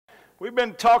We've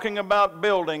been talking about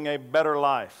building a better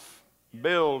life.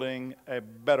 Building a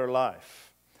better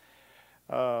life.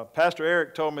 Pastor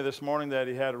Eric told me this morning that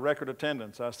he had a record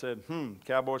attendance. I said,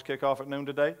 Cowboys kick off at noon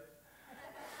today?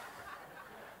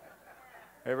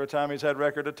 Every time he's had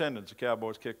record attendance, the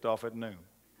Cowboys kicked off at noon.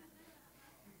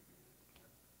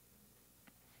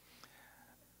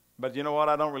 But you know what?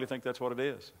 I don't really think that's what it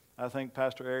is. I think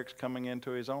Pastor Eric's coming into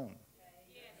his own.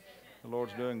 The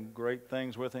Lord's doing great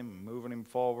things with him, moving him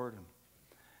forward,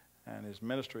 and his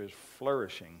ministry is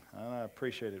flourishing. And I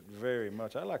appreciate it very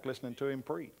much. I like listening to him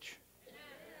preach.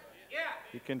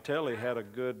 You can tell he had a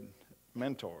good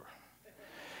mentor.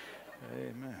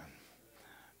 Amen.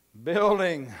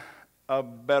 Building a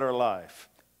better life.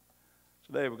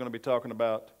 Today we're going to be talking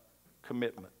about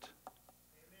commitment.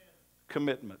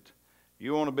 Commitment.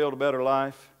 You want to build a better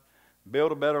life?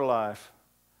 Build a better life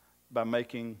by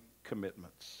making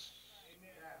commitments.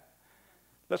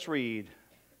 Let's read,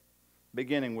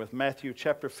 beginning with Matthew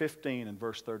chapter 15 and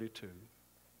verse 32.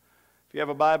 If you have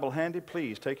a Bible handy,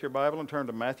 please take your Bible and turn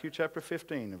to Matthew chapter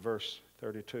 15 and verse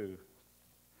 32.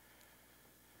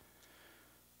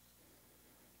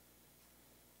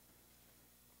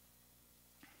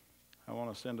 I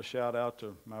want to send a shout out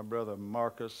to my brother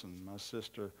Marcus and my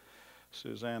sister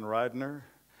Suzanne Reidner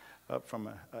up from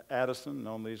Addison.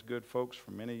 Known these good folks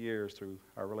for many years through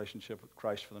our relationship with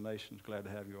Christ for the Nations. Glad to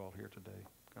have you all here today.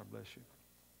 God bless you.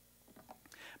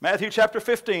 Matthew chapter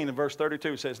 15 and verse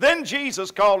 32 says, Then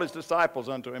Jesus called his disciples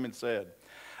unto him and said,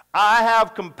 I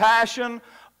have compassion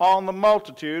on the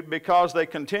multitude because they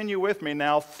continue with me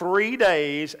now 3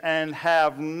 days and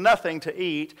have nothing to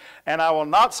eat, and I will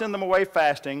not send them away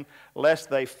fasting, lest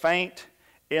they faint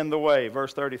in the way.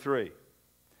 Verse 33.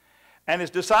 And his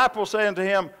disciples said unto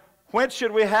him, Whence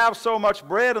should we have so much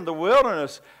bread in the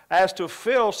wilderness as to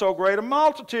fill so great a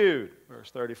multitude?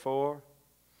 Verse 34.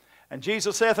 And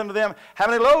Jesus saith unto them, How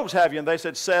many loaves have you? And they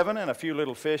said, 7, and a few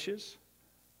little fishes.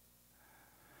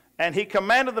 And he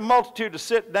commanded the multitude to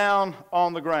sit down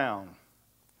on the ground.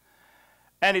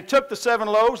 And he took the 7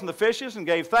 loaves and the fishes, and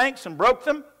gave thanks, and broke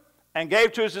them, and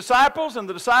gave to his disciples, and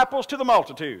the disciples to the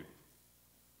multitude.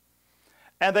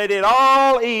 And they did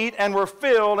all eat, and were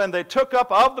filled, and they took up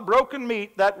of the broken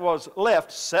meat that was left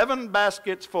 7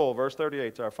 baskets full. Verse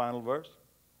 38 is our final verse.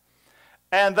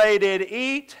 And they did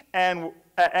eat, and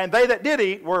they that did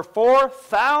eat were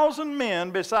 4,000 men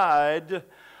beside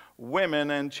women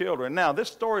and children. Now, this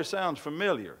story sounds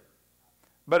familiar,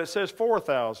 but it says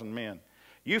 4,000 men.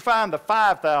 You find the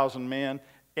 5,000 men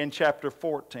in chapter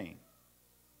 14.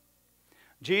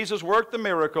 Jesus worked the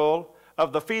miracle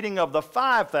of the feeding of the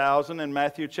 5,000 in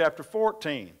Matthew chapter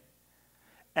 14.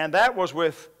 And that was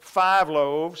with 5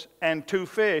 loaves and 2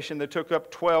 fish, and they took up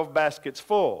 12 baskets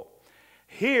full.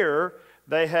 Here,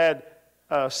 they had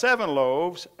 7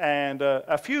 loaves and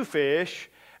a few fish,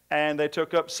 and they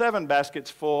took up 7 baskets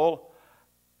full,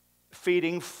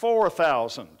 feeding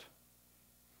 4,000.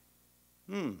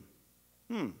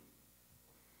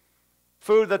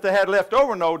 Food that they had left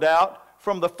over, no doubt,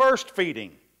 from the first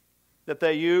feeding that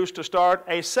they used to start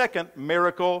a second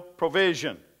miracle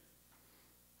provision.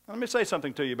 Let me say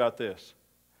something to you about this.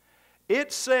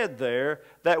 It said there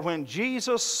that when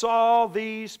Jesus saw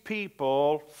these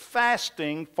people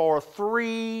fasting for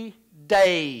 3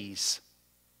 days,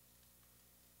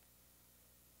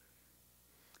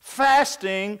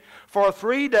 fasting for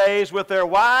 3 days with their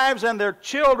wives and their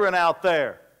children out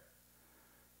there.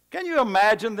 Can you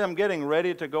imagine them getting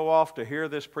ready to go off to hear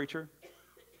this preacher?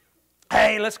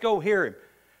 Hey, let's go hear him.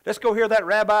 Let's go hear that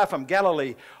rabbi from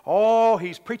Galilee. Oh,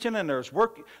 he's preaching, and there's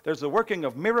the working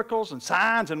of miracles and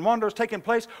signs and wonders taking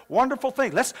place. Wonderful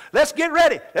things. Let's get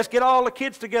ready. Let's get all the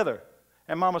kids together.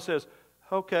 And Mama says,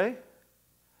 okay,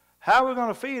 how are we going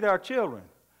to feed our children?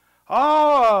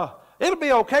 Oh, it'll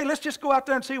be okay. Let's just go out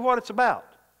there and see what it's about.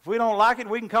 If we don't like it,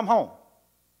 we can come home.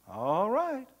 All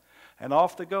right. And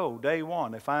off they go. Day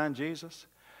 1, they find Jesus,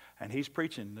 and he's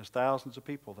preaching. There's thousands of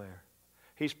people there.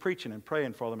 He's preaching and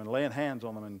praying for them and laying hands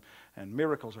on them, and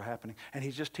miracles are happening. And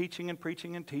he's just teaching and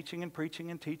preaching and teaching and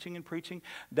preaching and teaching and preaching.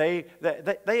 They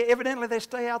evidently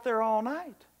stay out there all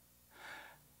night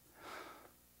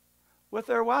with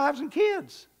their wives and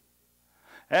kids.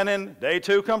 And then day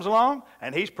 2 comes along,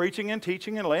 and he's preaching and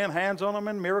teaching and laying hands on them,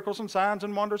 and miracles and signs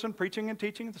and wonders, and preaching and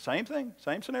teaching. The same thing,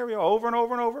 same scenario over and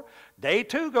over and over. Day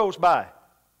 2 goes by,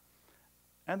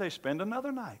 and they spend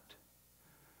another night.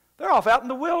 They're off out in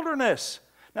the wilderness.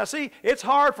 Now see, it's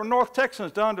hard for North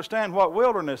Texans to understand what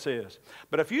wilderness is.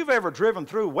 But if you've ever driven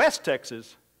through West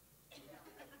Texas,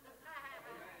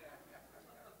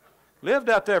 lived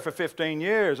out there for 15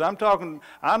 years, I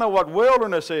know what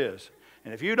wilderness is.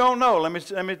 And if you don't know, let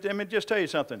me just tell you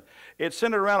something. It's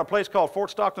centered around a place called Fort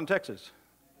Stockton, Texas.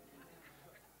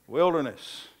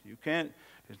 Wilderness. You can't,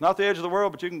 it's not the edge of the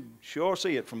world, but you can sure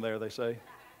see it from there, they say.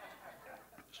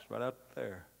 Just right out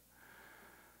there.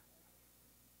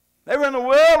 They were in the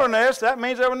wilderness. That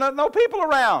means there were no people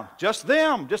around. Just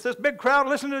them. Just this big crowd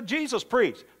listening to Jesus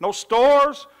preach. No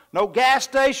stores, no gas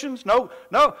stations, no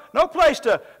place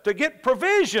to get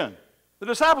provision. The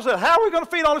disciples said, how are we going to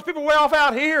feed all these people way off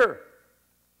out here?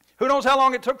 Who knows how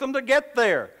long it took them to get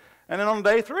there? And then on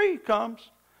day 3 comes.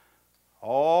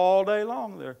 All day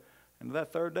long there. And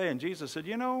that 3rd day, and Jesus said,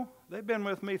 you know, they've been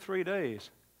with me 3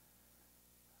 days.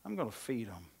 I'm going to feed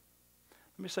them.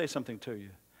 Let me say something to you.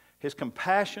 His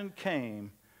compassion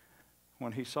came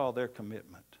when he saw their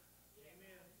commitment.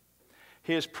 Amen.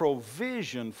 His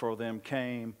provision for them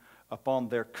came upon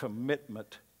their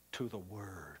commitment to the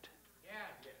Word. Yeah.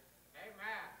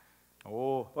 Amen.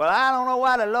 Oh, well, I don't know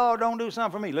why the Lord don't do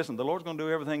something for me. Listen, the Lord's going to do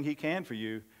everything He can for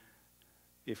you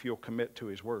if you'll commit to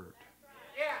His Word.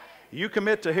 Yeah. You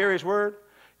commit to hear His Word?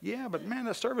 Yeah, but man,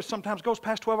 the service sometimes goes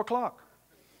past 12 o'clock.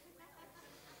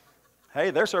 Hey,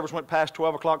 their service went past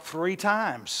 12 o'clock 3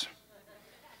 times.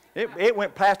 It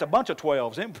went past a bunch of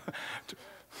 12s.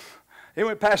 It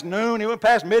went past noon. It went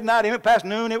past midnight. It went past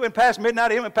noon. It went past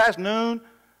midnight. It went past noon.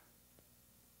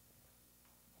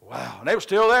 Wow. And they were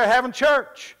still there having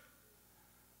church.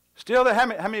 Still there. How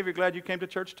many of you are glad you came to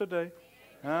church today?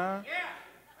 Huh? Yeah.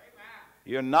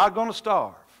 You're not going to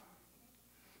starve.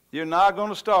 You're not going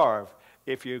to starve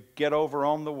if you get over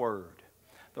on the Word.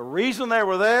 The reason they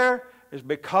were there is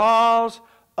because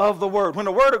of the Word. When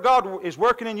the Word of God is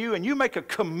working in you and you make a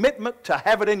commitment to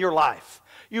have it in your life,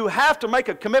 you have to make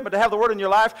a commitment to have the Word in your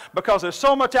life because there's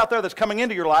so much out there that's coming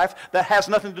into your life that has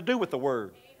nothing to do with the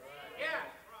Word.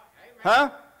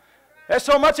 Huh? There's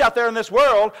so much out there in this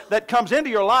world that comes into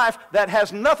your life that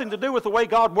has nothing to do with the way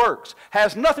God works,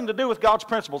 has nothing to do with God's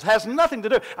principles, has nothing to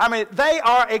do. I mean, they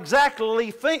are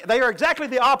exactly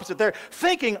the opposite. They're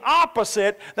thinking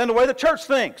opposite than the way the church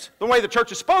thinks, the way the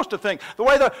church is supposed to think, the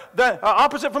way the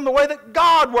opposite from the way that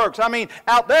God works. I mean,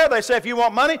 out there they say if you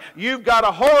want money, you've got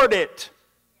to hoard it.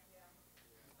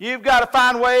 You've got to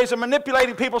find ways of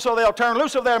manipulating people so they'll turn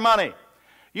loose of their money.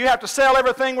 You have to sell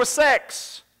everything with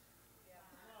sex.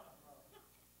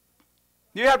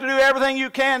 You have to do everything you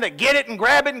can to get it and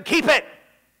grab it and keep it.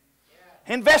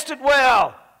 Invest it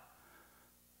well.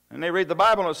 And they read the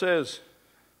Bible and it says,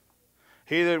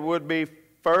 he that would be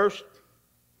first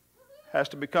has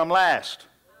to become last.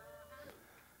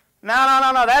 No.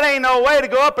 That ain't no way to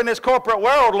go up in this corporate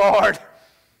world, Lord.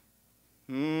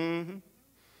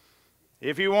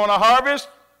 If you want to harvest,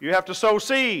 you have to sow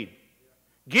seed.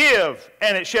 Give,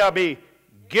 and it shall be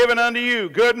given unto you.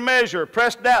 Good measure,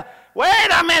 pressed down. Wait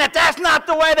a minute, that's not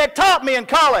the way they taught me in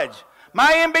college. My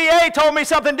MBA told me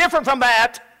something different from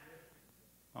that.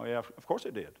 Oh yeah, of course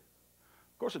it did.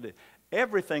 Of course it did.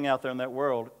 Everything out there in that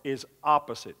world is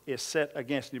opposite, is set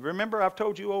against you. Remember, I've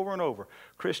told you over and over,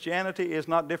 Christianity is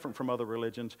not different from other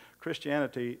religions.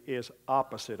 Christianity is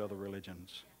opposite other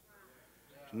religions.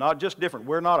 Not just different.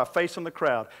 We're not a face in the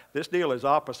crowd. This deal is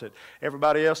opposite.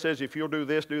 Everybody else says, if you'll do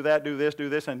this, do that, do this, do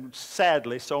this. And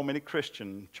sadly, so many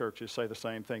Christian churches say the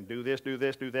same thing. Do this, do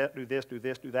this, do that, do this, do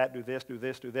this, do that, do this, do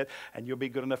this, do that, and you'll be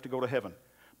good enough to go to heaven.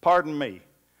 Pardon me.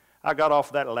 I got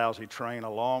off that lousy train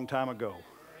a long time ago.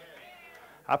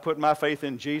 I put my faith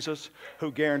in Jesus,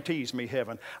 who guarantees me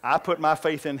heaven. I put my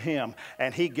faith in Him,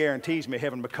 and He guarantees me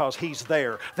heaven because He's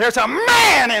there. There's a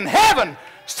man in heaven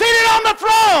seated on the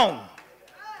throne,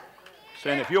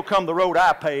 saying, if you'll come the road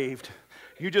I paved,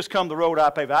 you just come the road I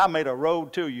paved. I made a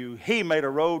road to you. He made a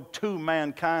road to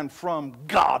mankind from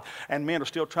God. And men are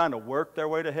still trying to work their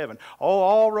way to heaven. Oh,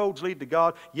 all roads lead to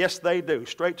God. Yes, they do.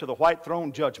 Straight to the white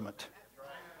throne judgment.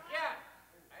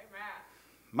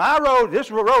 My road,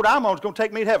 this road I'm on is going to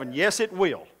take me to heaven. Yes, it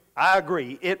will. I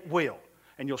agree. It will.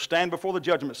 And you'll stand before the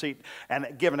judgment seat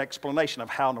and give an explanation of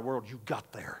how in the world you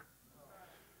got there.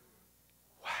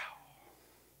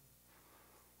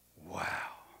 Wow.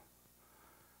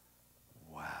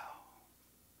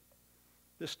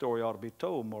 This story ought to be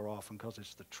told more often because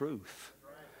it's the truth.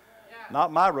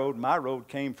 Not my road. My road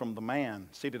came from the man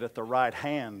seated at the right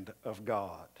hand of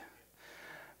God.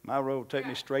 My road take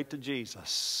me straight to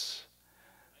Jesus,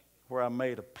 where I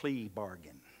made a plea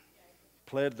bargain.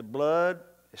 Pled the blood,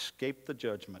 escaped the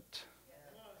judgment.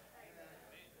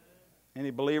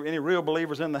 Any real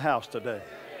believers in the house today?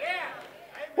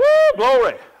 Woo,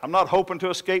 glory. I'm not hoping to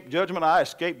escape judgment. I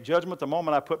escape judgment the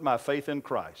moment I put my faith in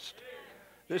Christ.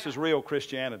 This is real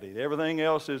Christianity. Everything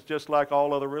else is just like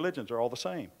all other religions. They're all the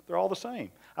same. They're all the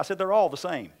same. I said they're all the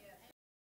same.